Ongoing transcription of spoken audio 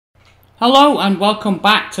Hello and welcome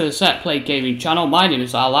back to the Set Play Gaming channel. My name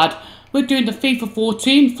is Alad. We're doing the FIFA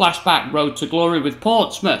 14 Flashback Road to Glory with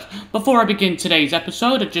Portsmouth. Before I begin today's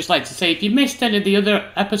episode, I'd just like to say if you missed any of the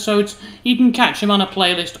other episodes, you can catch them on a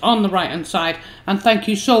playlist on the right hand side, and thank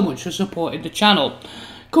you so much for supporting the channel.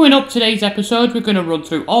 Coming up today's episode, we're going to run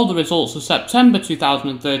through all the results of September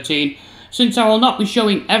 2013. Since I will not be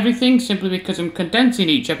showing everything simply because I'm condensing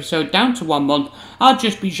each episode down to 1 month, I'll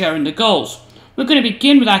just be sharing the goals. We're going to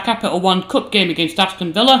begin with our Capital One Cup game against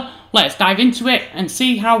Aston Villa. Let's dive into it and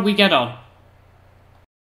see how we get on.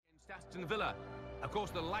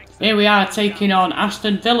 Here we are taking on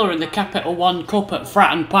Aston Villa in the Capital One Cup at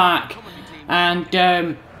Fratton Park. And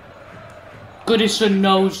Goodison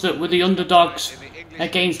knows that we're the underdogs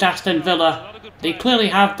against Aston Villa. They clearly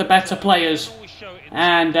have the better players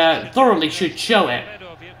and thoroughly should show it.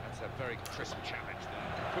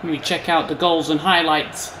 Let me check out the goals and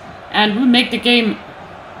highlights. And we make the game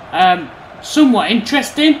somewhat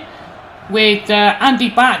interesting with Andy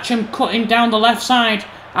Batcham cutting down the left side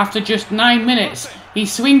after just 9 minutes. He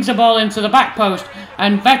swings the ball into the back post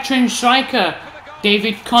and veteran striker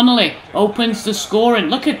David Connolly opens the scoring.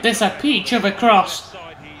 Look at this, a peach of a cross,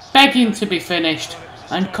 begging to be finished,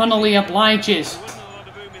 and Connolly obliges.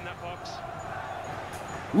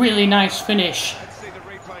 Really nice finish.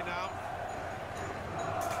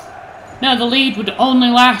 Now the lead would only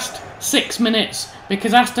last 6 minutes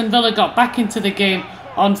because Aston Villa got back into the game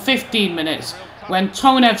on 15 minutes when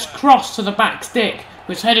Tonev's cross to the back stick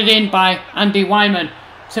was headed in by Andy Wyman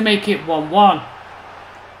to make it 1-1.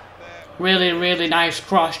 Really nice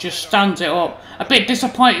cross, just stands it up. A bit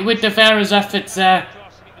disappointed with De Vera's efforts there.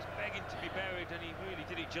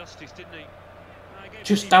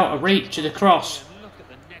 Just out of reach of the cross.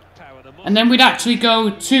 And then we'd actually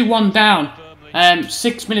go 2-1 down.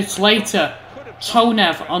 6 minutes later,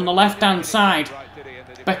 Tonev on the left hand side.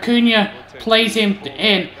 Bacuna plays him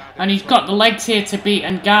in and he's got the legs here to beat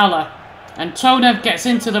Ngala. And Tonev gets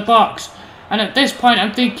into the box, and at this point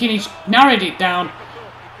I'm thinking he's narrowed it down,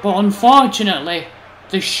 but unfortunately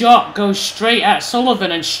the shot goes straight at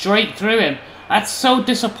Sullivan and straight through him. That's so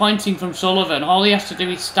disappointing from Sullivan. All he has to do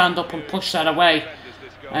is stand up and push that away,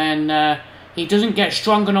 and he doesn't get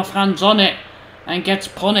strong enough hands on it and gets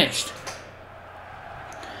punished.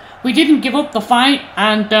 We didn't give up the fight,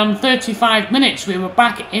 and 35 minutes we were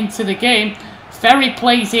back into the game. Ferry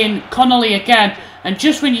plays in Connolly again, and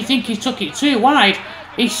just when you think he took it too wide,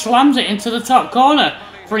 he slams it into the top corner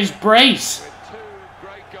for his brace.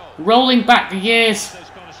 Rolling back the years,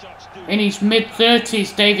 in his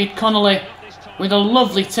mid-30s, David Connolly, with a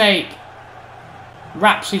lovely take,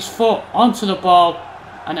 wraps his foot onto the ball,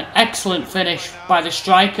 and an excellent finish by the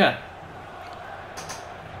striker.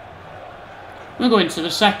 We'll go into the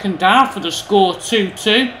second half with the score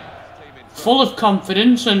 2-2. Full of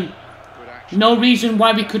confidence and no reason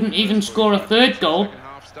why we couldn't even score a third goal.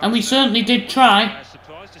 And we certainly did try.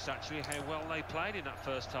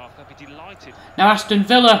 Now Aston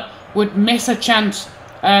Villa would miss a chance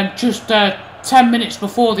just 10 minutes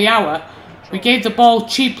before the hour. We gave the ball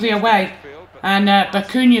cheaply away and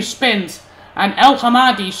Bacuna spins and El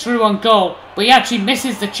Hamadi's through on goal, but he actually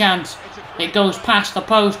misses the chance. It goes past the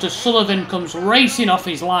post as Sullivan comes racing off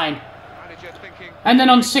his line. And then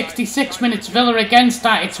on 66 minutes, Villa again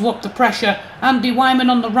started to up the pressure. Andy Wyman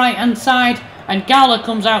on the right hand side, and Gala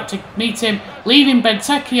comes out to meet him, leaving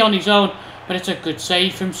Benteke on his own, but it's a good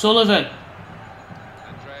save from Sullivan.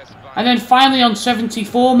 And then finally on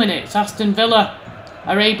 74 minutes, Aston Villa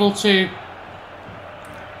are able to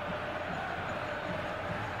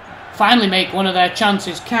finally make one of their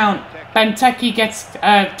chances count. Benteke gets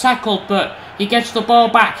tackled, but he gets the ball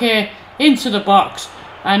back here into the box,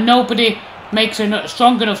 and nobody makes a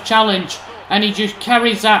strong enough challenge, and he just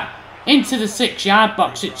carries that into the 6-yard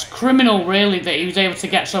box. It's criminal really that he was able to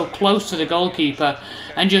get so close to the goalkeeper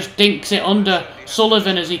and just dinks it under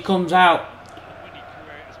Sullivan as he comes out.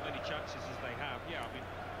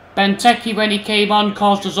 Benteke, when he came on,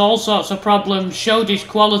 caused us all sorts of problems, showed his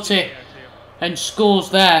quality and scores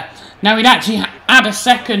there. Now he'd actually add a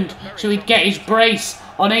second, so he'd get his brace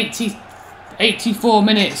on 84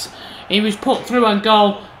 minutes. He was put through on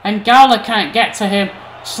goal, and Gala can't get to him.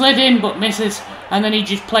 Slid in but misses, and then he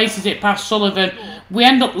just places it past Sullivan. We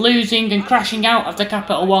end up losing and crashing out of the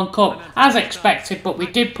Capital One Cup, as expected, but we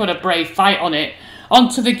did put a brave fight on it. On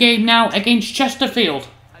to the game now against Chesterfield.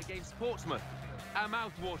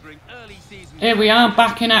 Here we are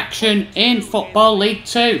back in action in Football League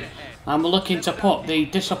 2. And we're looking to put the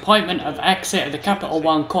disappointment of exit of the Capital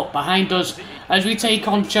One Cup behind us as we take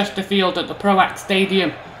on Chesterfield at the Proact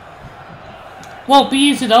Stadium. Won't be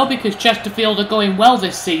easy though, because Chesterfield are going well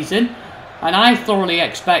this season. and I thoroughly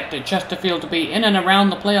expect that Chesterfield to be in and around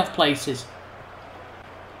the playoff places.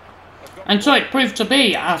 And so it proved to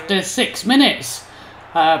be. After 6 minutes,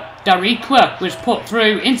 Darikwa was put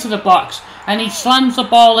through into the box, and he slams the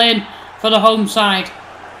ball in for the home side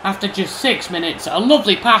after just 6 minutes. A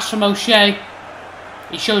lovely pass from O'Shea.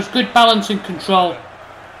 He shows good balance and control,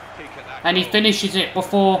 and he finishes it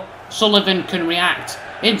before Sullivan can react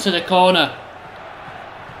into the corner.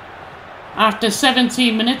 After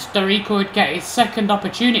 17 minutes, Darikwa would get his second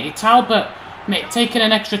opportunity. Talbot taking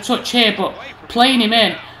an extra touch here, but playing him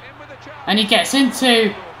in, and he gets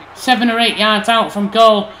into 7 or 8 yards out from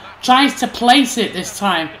goal. Tries to place it this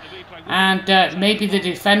time, and maybe the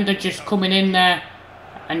defender just coming in there,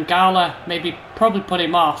 and Gala probably put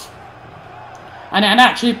him off. And it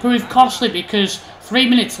actually proved costly, because 3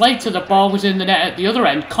 minutes later the ball was in the net at the other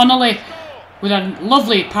end. Connolly with a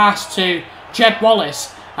lovely pass to Jed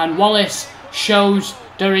Wallace, and Wallace shows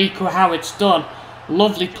Darikwa how it's done.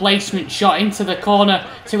 Lovely placement shot into the corner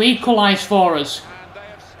to equalise for us.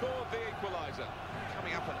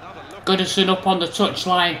 Goodison up on the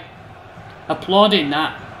touchline, applauding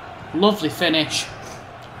that. Lovely finish.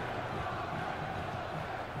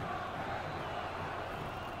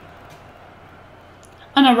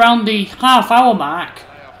 And around the half-hour mark,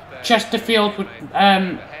 Chesterfield would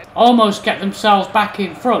almost get themselves back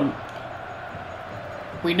in front.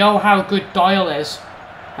 We know how good Doyle is.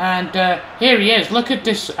 And here he is. Look at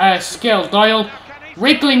this skill. Doyle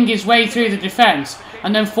wriggling his way through the defence,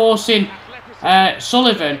 and then forcing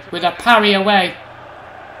Sullivan with a parry away.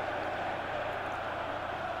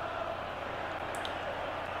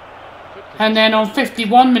 And then on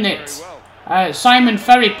 51 minutes, Simon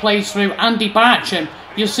Ferry plays through Andy Barcham.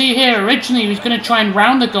 You'll see here, originally he was going to try and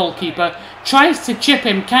round the goalkeeper. Tries to chip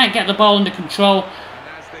him, can't get the ball under control.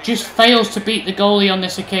 Just fails to beat the goalie on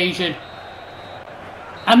this occasion.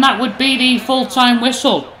 And that would be the full-time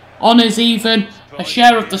whistle. Honours even, a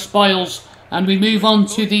share of the spoils. And we move on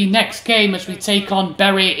to the next game as we take on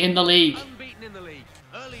Bury in the league.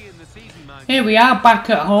 Here we are back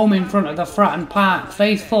at home in front of the Fratton Park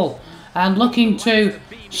faithful, and looking to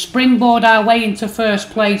springboard our way into first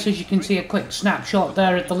place. As you can see, a quick snapshot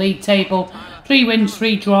there at the league table. 3 wins,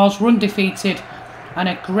 3 draws, we're undefeated, and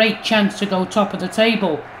a great chance to go top of the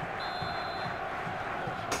table.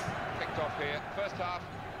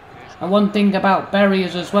 And one thing about Bury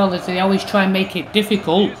is as well is they always try and make it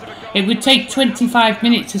difficult. It would take 25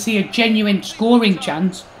 minutes to see a genuine scoring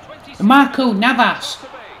chance. Marco Navas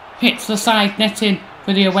hits the side netting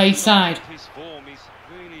for the away side.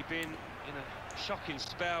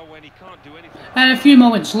 And a few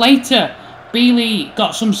moments later, Bealey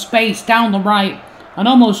got some space down the right and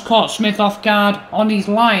almost caught Smith off guard on his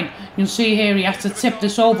line. You'll see here he has to tip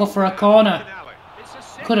this over for a corner.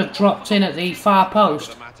 Could have dropped in at the far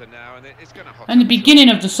post. In the beginning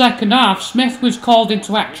of the second half, Smith was called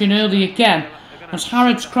into action early again as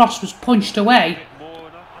Harrod's cross was punched away.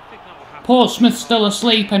 Portsmouth still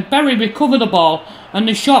asleep, and Bury recovered the ball, and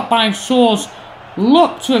the shot by Soares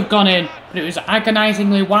looked to have gone in, but it was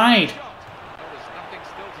agonisingly wide.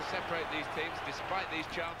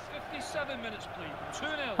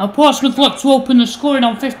 And Portsmouth looked to open the scoring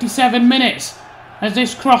on 57 minutes. As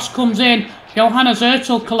this cross comes in, Johannes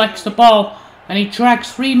Ertel collects the ball, and he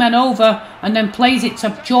drags 3 men over and then plays it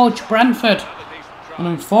to George Branford. And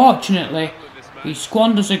unfortunately, he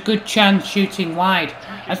squanders a good chance shooting wide.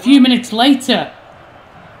 A few minutes later,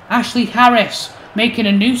 Ashley Harris, making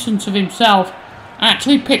a nuisance of himself,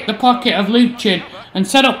 actually picked the pocket of Luchin and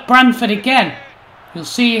set up Branford again. You'll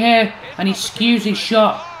see here, and he skews his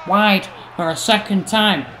shot wide for a second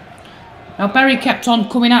time. Now Bury kept on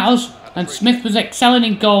coming at us, and Smith was excelling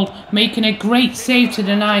in goal, making a great save to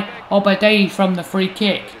deny Obadei from the free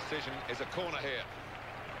kick.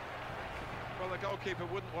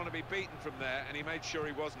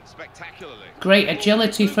 Great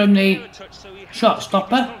agility from the shot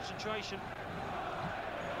stopper.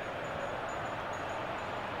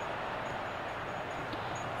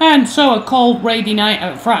 And so a cold, rainy night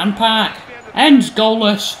at Fratton Park ends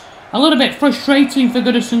goalless. A little bit frustrating for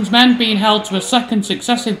Goodison's men, being held to a second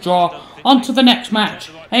successive draw. On to the next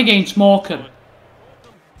match against Morecambe.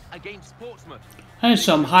 Here's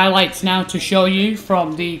some highlights now to show you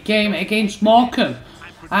from the game against Morecambe.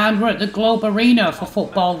 And we're at the Globe Arena for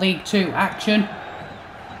Football League 2 action.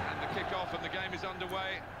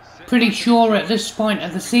 Pretty sure at this point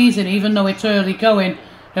of the season, even though it's early going,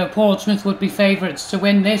 that Portsmouth would be favourites to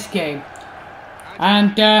win this game.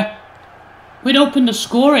 And we'd opened the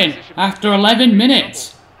scoring after 11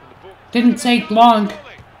 minutes. Didn't take long.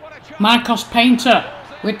 Marcos Painter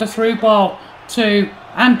with the through ball to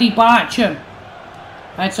Andy Barcham.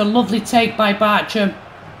 It's a lovely take by Bartram.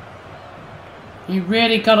 He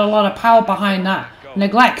really got a lot of power behind that.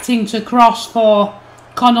 Neglecting to cross for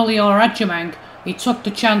Connolly or Adjumang, he took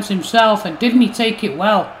the chance himself, and didn't he take it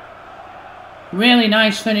well? Really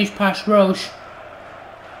nice finish past Roche.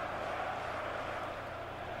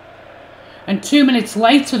 And 2 minutes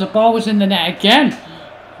later, the ball was in the net again.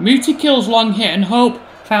 Mutikil's long hit and hope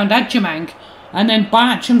found Adjumang, and then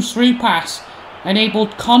Bartram's through pass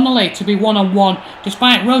enabled Connolly to be one-on-one.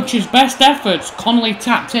 Despite Roche's best efforts, Connolly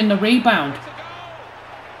tapped in the rebound.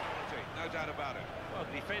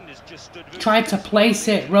 Tried to place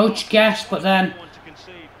it, Roche guessed, but then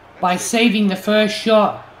by saving the first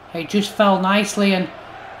shot, it just fell nicely, and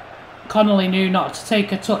Connolly knew not to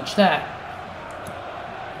take a touch there.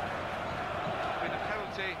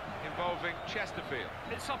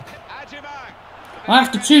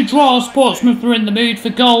 After 2 draws, Portsmouth were in the mood for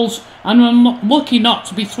goals and were lucky not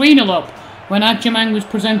to be 3-0 up. When Adjumang was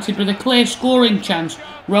presented with a clear scoring chance,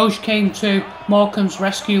 Roche came to Morecambe's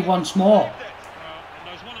rescue once more.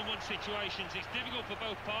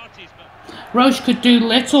 Roche could do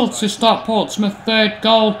little to stop Portsmouth's third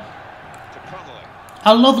goal.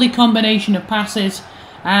 A lovely combination of passes,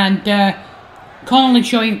 and Connolly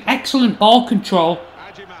showing excellent ball control.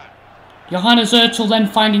 Johanna Zertel then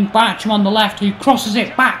finding Bartram on the left, who crosses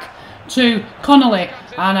it back to Connolly,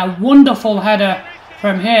 and a wonderful header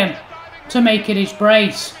from him to make it his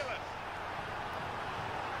brace.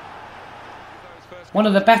 One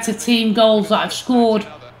of the better team goals that I've scored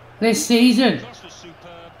this season.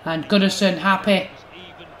 And Goodison happy.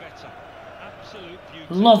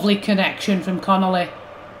 Lovely connection from Connolly.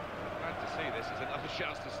 Glad to see this as another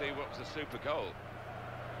chance to see what was a super goal.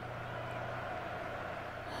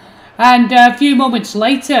 And a few moments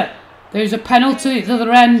later, there's a penalty at the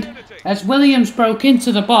other end as Williams broke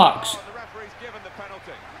into the box.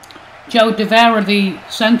 Joe De Vera, the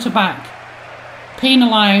centre-back,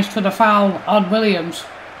 penalised for the foul on Williams.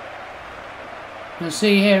 You'll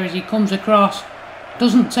see here as he comes across,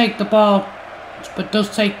 doesn't take the ball, but does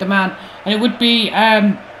take the man. And it would be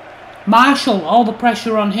Marshall, all the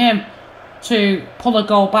pressure on him to pull a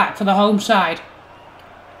goal back for the home side.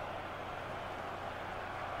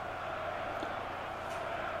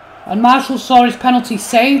 And Marshall saw his penalty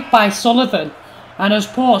saved by Sullivan, and as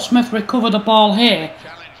Portsmouth recover the ball here,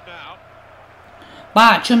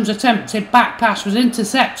 Bartram's attempted back pass was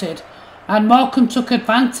intercepted, and Morecambe took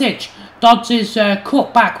advantage. Dodds'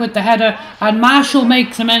 cut back with the header, and Marshall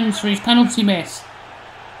makes amends for his penalty miss.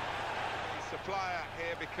 Supplier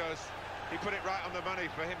here because he put it right on the money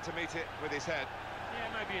for him to meet it with his head.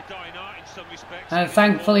 Yeah, maybe a dying art in some respects. And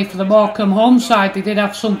thankfully for the Morecambe home side, they did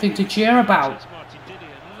have something to cheer about.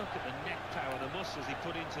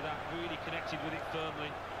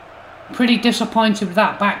 Pretty disappointed with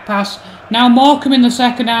that back pass. Now Morecambe in the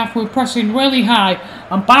second half were pressing really high,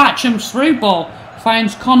 and Bartram's through ball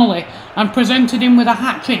finds Connolly and presented him with a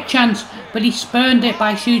hat-trick chance, but he spurned it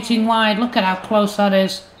by shooting wide. Look at how close that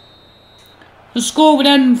is. The score would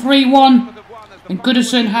end 3-1, and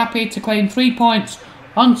Goodison happy to claim 3 points.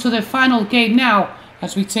 On to the final game now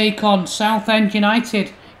as we take on Southend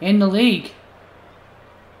United in the league.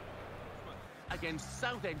 Against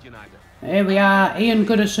Southend United. Here we are, Ian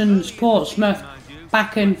Goodison's Portsmouth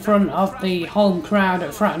back in front of the home crowd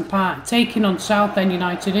at Fratton Park, taking on Southend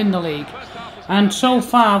United in the league. And so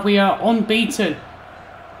far we are unbeaten.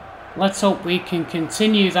 Let's hope we can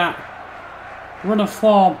continue that run of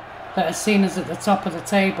form that has seen us at the top of the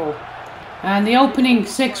table. And the opening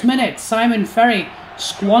 6 minutes, Simon Ferry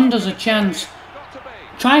squanders a chance.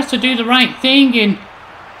 Tries to do the right thing in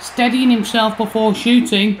steadying himself before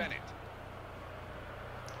shooting.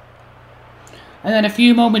 And then a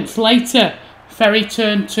few moments later, Ferry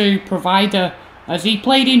turned to provider as he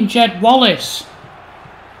played in Jed Wallace.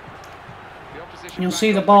 You'll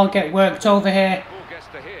see the ball get worked over here.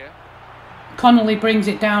 Connolly brings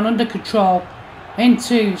it down under control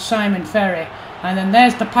into Simon Ferry. And then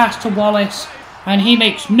there's the pass to Wallace. And he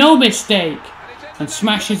makes no mistake and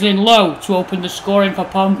smashes in low to open the scoring for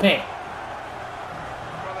Pompey.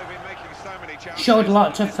 Showed a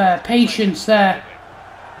lot of patience there.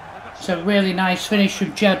 It's a really nice finish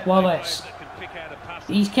from Jed Wallace.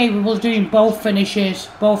 He's capable of doing both finishes,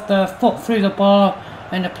 both the foot through the ball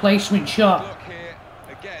and the placement shot. Look here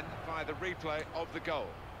again by the replay of the goal.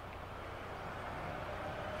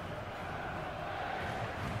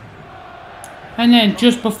 And then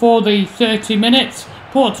just before the 30 minutes,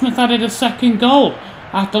 Portsmouth added a second goal.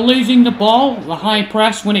 After losing the ball, the high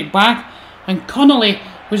press won it back, and Connolly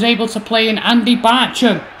was able to play in Andy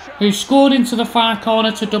Bartram, who scored into the far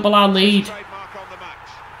corner to double our lead.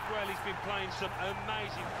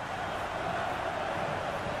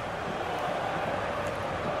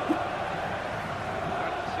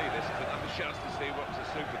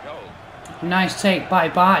 Nice take by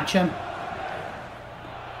Barcham.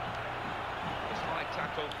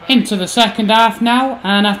 Into the second half now,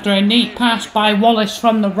 and after a neat pass by Wallace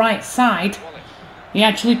from the right side, he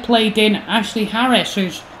actually played in Ashley Harris,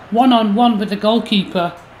 who's one-on-one with the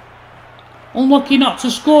goalkeeper. Unlucky not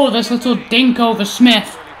to score. This little dink over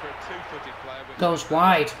Smith goes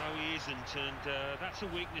wide.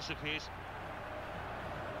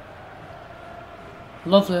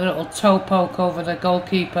 Lovely little toe poke over the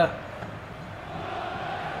goalkeeper.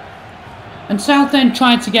 And Southend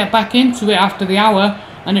tried to get back into it after the hour,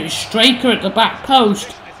 and it was Straker at the back post.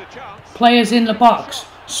 Players in the box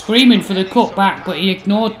screaming for the cutback, but he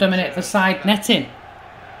ignored them and hit the side netting.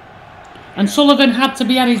 And Sullivan had to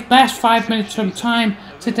be at his best 5 minutes from time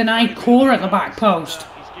to deny Core at the back post.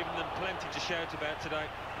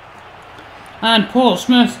 And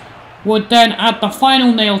Portsmouth would then add the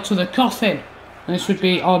final nail to the coffin. And this would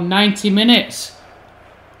be on 90 minutes.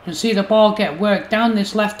 You can see the ball get worked down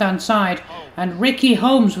this left-hand side. And Ricky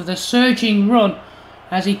Holmes with a surging run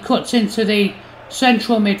as he cuts into the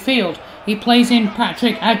central midfield. He plays in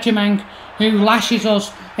Patrick Adjamang, who lashes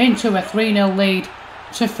us into a 3-0 lead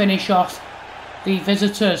to finish off the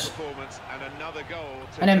visitors.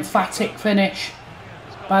 An emphatic finish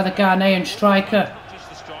by the Ghanaian striker.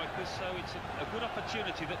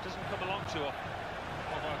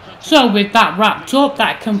 So with that wrapped up,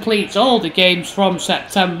 that completes all the games from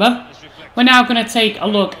September. We're now going to take a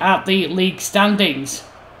look at the league standings.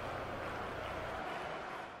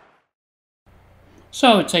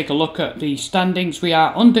 So take a look at the standings. We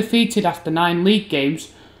are undefeated after 9 league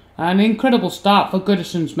games. An incredible start for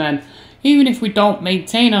Goodison's men. Even if we don't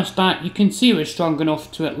maintain our start, you can see we're strong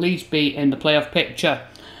enough to at least be in the playoff picture.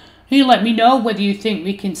 You let me know whether you think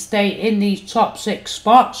we can stay in these top 6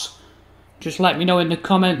 spots. Just let me know in the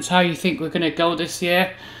comments how you think we're going to go this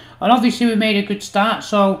year. And obviously we made a good start,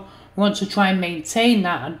 so we want to try and maintain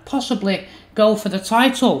that and possibly go for the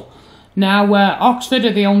title. Now Oxford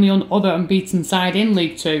are the only other unbeaten side in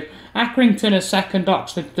League 2. Accrington are second,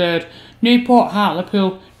 Oxford third. Newport,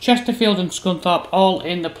 Hartlepool, Chesterfield and Scunthorpe all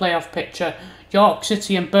in the playoff picture. York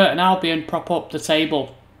City and Burton Albion prop up the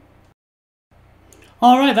table.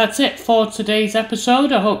 Alright, that's it for today's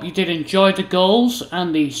episode. I hope you did enjoy the goals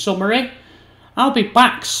and the summary. I'll be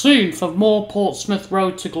back soon for more Portsmouth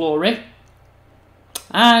Road to Glory.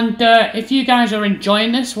 And if you guys are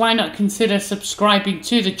enjoying this, why not consider subscribing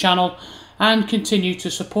to the channel and continue to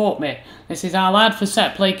support me. This is our lad for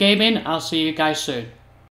Set Play Gaming. I'll see you guys soon.